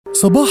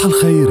صباح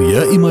الخير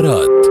يا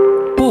إمارات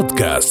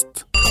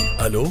بودكاست.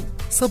 ألو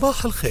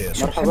صباح الخير.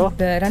 مرحبا.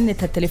 رنة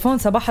التليفون.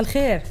 صباح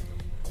الخير،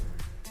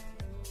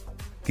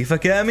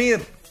 كيفك يا امير؟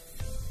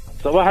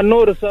 صباح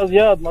النور استاذ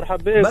زياد،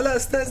 مرحبا بك. بلا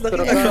استاذ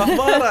دقيقة، شو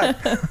اخبارك؟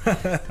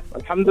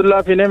 الحمد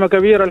لله في نعمة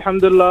كبيرة،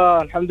 الحمد لله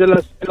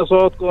سمعنا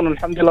صوتكم،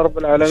 الحمد لله رب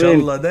العالمين.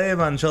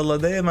 ان شاء الله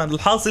دائما.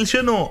 الحاصل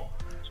شنو؟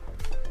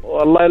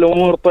 والله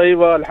الامور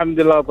طيبة الحمد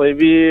لله،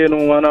 طيبين،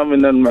 وانا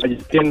من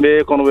المعجبين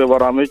بكم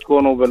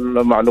وببرامجكم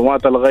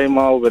وبالمعلومات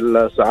الغيمة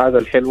وبالسعادة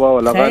الحلوة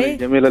والاغاني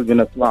الجميلة اللي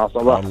بنسمعها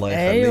صباح. الله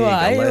يخليك.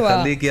 الله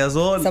يخليك يا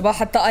زول.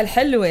 صباح الطاقة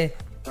الحلوة.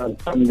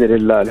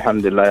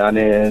 الحمد لله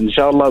يعني ان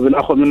شاء الله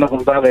بناخذ منكم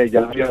طاقة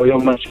ايجابية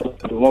ويوم ان شاء الله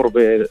الامور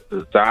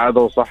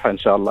بسعادة وصحة ان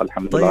شاء الله.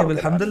 الحمد لله. طيب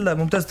الحمد لله،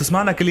 ممتاز.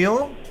 تسمعنا كل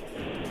يوم؟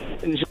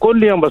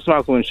 كل يوم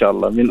بسمعكم ان شاء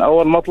الله، من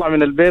اول ما اطلع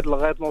من البيت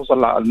لغايه ما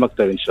اوصل على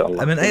المكتب ان شاء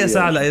الله. من اي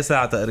ساعه لاي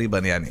ساعه تقريبا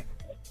يعني؟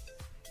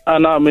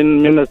 انا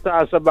من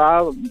الساعه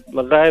 7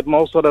 لغايه ما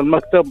اوصل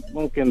المكتب،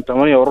 ممكن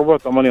 8:15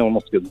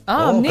 8:30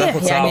 كده.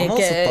 منيح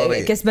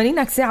يعني.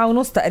 كسبانينك ساعه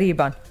ونص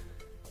تقريبا.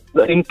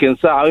 يمكن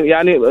ساعه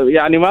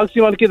يعني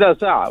ماكسيمال كده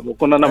ساعه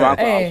بكون انا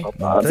معكم على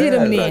الخط.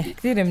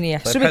 كثير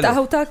منيح. شربت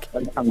قهوتك؟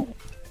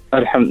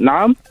 الحمد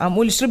نعم. عم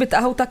قول شربت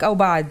قهوتك او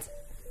بعد؟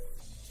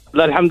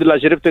 لا الحمد لله،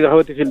 شربت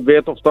قهوتي في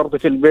البيت وفطرت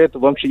في البيت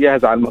وبمشي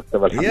جاهز على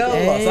المكتب. الحمد لله.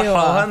 يلا صحة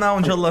وهنا،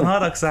 وإن شاء الله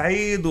نهارك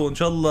سعيد، وإن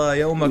شاء الله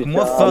يومك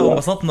موفق.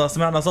 وانبسطنا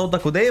سمعنا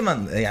صوتك،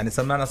 ودايما يعني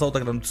سمعنا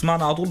صوتك لأنه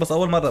تسمعنا على طول، بس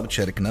أول مرة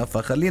بتشاركنا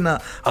فخلينا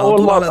على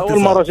طول على أول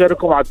مرة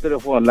أشارككم على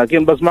التليفون،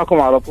 لكن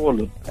بسمعكم على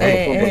طول.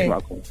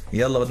 بسمعكم.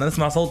 يلا بدنا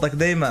نسمع صوتك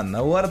دايما.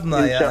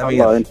 نورتنا يا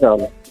أمير. إن شاء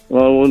الله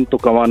وانتم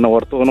كمان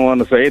نورتونا،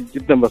 وأنا سعيد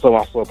جدا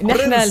بسمع صوتكم.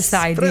 نحن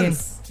السعيدين.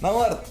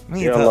 نورت.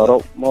 يلا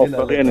رب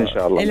موفقين ان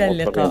شاء الله. الى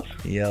اللقاء.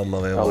 يلا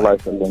باي باي. الله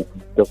يسلمك.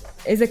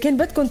 اذا كان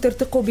بدكم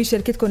ترتقوا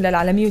بشركتكم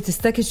للعالميه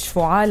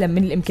وتستكشفوا عالم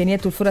من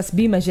الامكانيات والفرص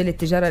بمجال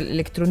التجاره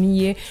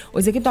الالكترونيه،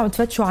 واذا كنتوا عم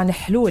تفتشوا عن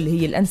حلول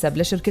هي الانسب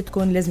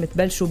لشركتكم، لازم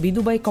تبلشوا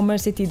بدبي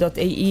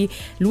commercity.ae،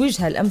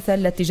 الوجهه الامثل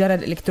للتجاره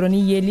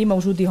الالكترونيه اللي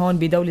موجوده هون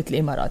بدوله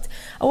الامارات.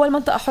 اول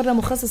منطقه حره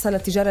مخصصه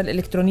للتجاره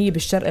الالكترونيه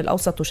بالشرق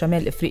الاوسط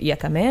وشمال افريقيا،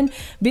 كمان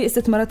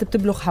باستثمارات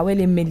بتبلغ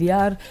حوالي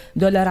 $1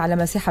 مليار على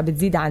مساحه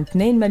بتزيد عن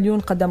 2 مليون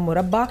قدم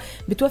مربع.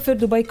 بتوفر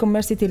دبي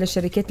كوميرسيتي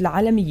للشركات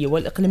العالمية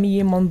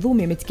والإقليمية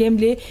منظومة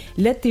متكاملة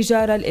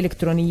للتجارة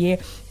الإلكترونية،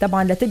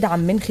 طبعا لتدعم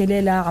من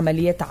خلالها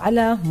عمليات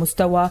على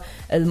مستوى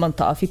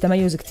المنطقة. في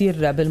تميز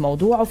كتير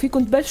بالموضوع،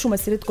 وفيكم تبلشوا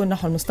مسيرتكم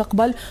نحو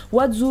المستقبل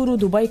وتزوروا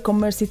دبي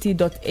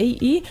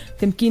commercity.ae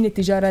تمكين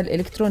التجارة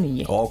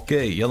الإلكترونية.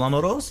 أوكي يلا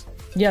نرقص.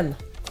 يلا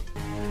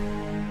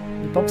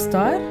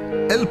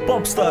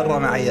البوب ستار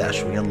رامي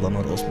عياش، ويلا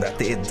نرقص.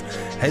 بعتقد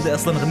هيدا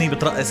أصلا غنية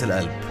بترقص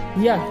القلب.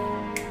 يلا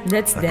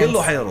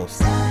كله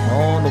حيرقص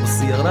هون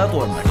وبالسيارات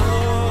وهناك.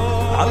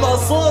 على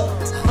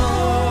الصوت.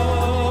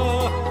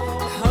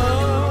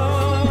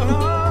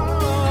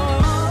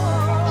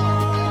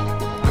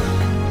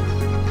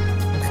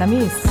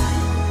 الخميس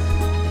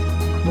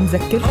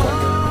بنذكركم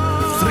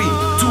 3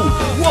 2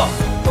 1.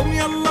 قم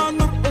يلا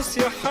نرقص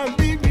يا حبيبي.